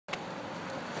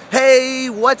Hey,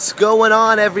 what's going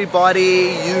on,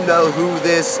 everybody? You know who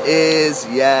this is.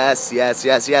 Yes.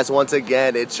 Once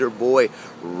again, it's your boy,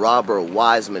 Robert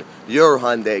Wiseman, your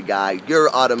Hyundai guy, your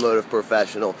automotive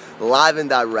professional, live and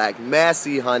direct,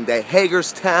 Massey Hyundai,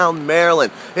 Hagerstown,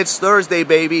 Maryland. It's Thursday,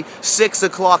 baby, 6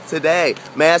 o'clock today.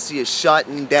 Massey is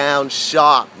shutting down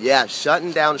shop. Yeah,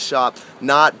 shutting down shop,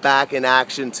 not back in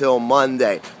action till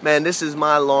Monday. Man, this is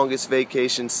my longest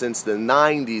vacation since the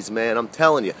 90s, man, I'm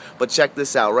telling you. But check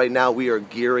this out. Right now, we are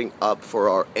gearing up for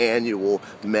our annual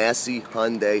Massey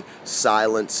Hyundai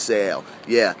silent sale.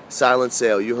 Yeah, silent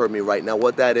sale. You heard me right now.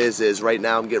 What that is right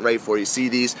now I'm getting ready for you. See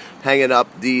these hanging up,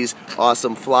 these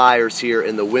awesome flyers here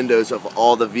in the windows of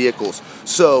all the vehicles.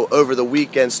 So over the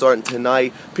weekend, starting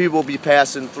tonight, people will be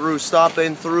passing through,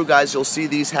 stopping through, guys. You'll see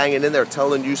these hanging in there,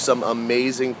 telling you some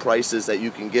amazing prices that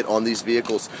you can get on these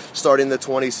vehicles, starting the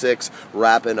 26th,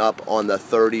 wrapping up on the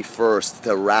 31st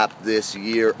to wrap this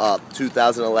year up.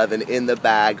 2011 in the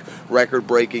bag, record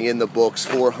breaking in the books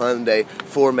for Hyundai,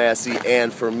 for Massey,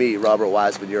 and for me, Robert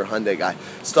Wiseman, your Hyundai guy.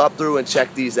 Stop through and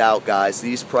check these out, guys.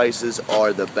 These prices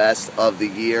are the best of the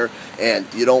year, and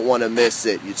you don't want to miss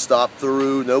it. You stop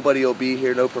through, nobody will be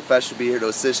here, no professional will be here to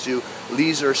assist you.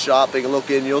 Leisure shopping, look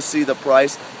in, you'll see the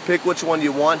price. Pick which one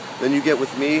you want, then you get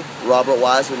with me, Robert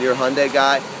Wiseman, your Hyundai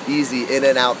guy. Easy in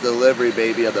and out delivery,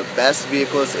 baby, of the best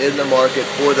vehicles in the market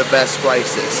for the best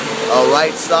prices.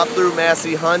 Alright, stop through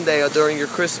Massey Hyundai during your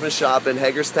Christmas shop in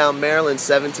Hagerstown, Maryland,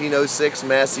 1706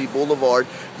 Massey Boulevard.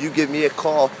 You give me a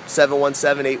call,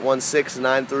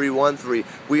 717-816-9313.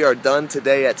 We are done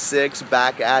today at 6,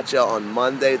 back at you on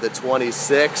Monday the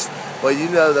 26th. But you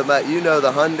know the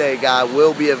Hyundai guy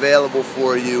will be available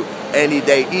for you any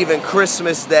day, even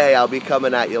Christmas Day. I'll be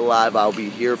coming at you live. I'll be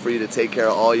here for you to take care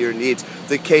of all your needs.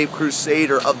 The Cape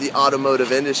Crusader of the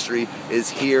automotive industry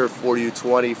is here for you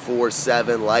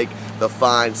 24/7, like the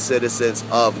fine citizens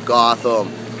of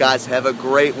Gotham. Guys, have a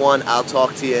great one. I'll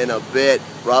talk to you in a bit.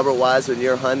 Robert Wiseman,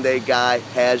 your Hyundai guy,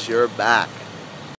 has your back.